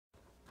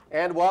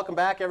And welcome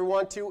back,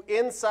 everyone, to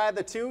Inside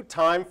the Two.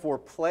 Time for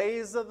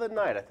Plays of the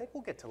Night. I think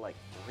we'll get to like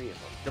 3 of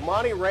them.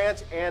 Damani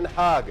Ranch and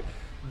Hug.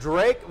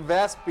 Drake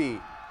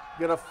Vespi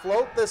gonna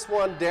float this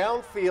one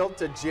downfield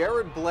to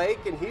Jared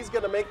Blake, and he's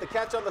gonna make the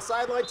catch on the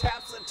sideline,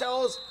 taps the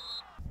toes.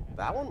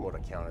 That one would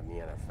have counted in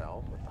the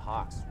NFL, but the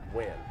Hawks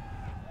win.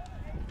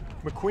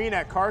 McQueen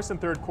at Carson,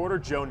 third quarter.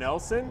 Joe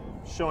Nelson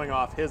showing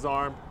off his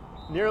arm.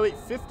 Nearly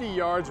 50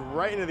 yards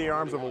right into the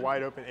arms of a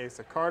wide open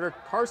Asa Carter.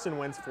 Carson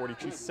wins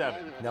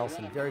 42-7.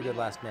 Nelson, very good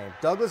last name.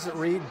 Douglas at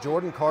Reed,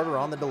 Jordan Carter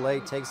on the delay,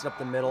 takes it up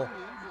the middle.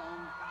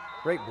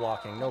 Great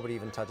blocking, nobody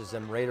even touches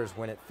him. Raiders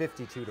win it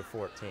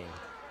 52-14.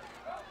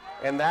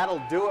 And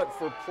that'll do it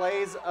for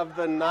Plays of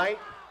the Night.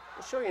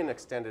 We'll show you an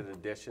extended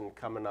edition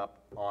coming up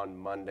on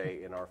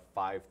Monday in our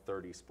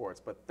 5:30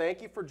 sports. But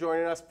thank you for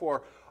joining us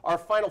for our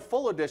final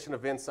full edition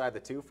of Inside the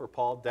Two. For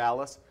Paul,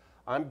 Dallas,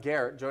 I'm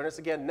Garrett. Join us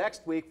again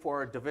next week for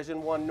our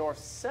Division I North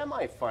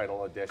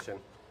semifinal edition.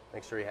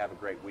 Make sure you have a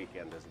great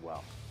weekend as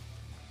well.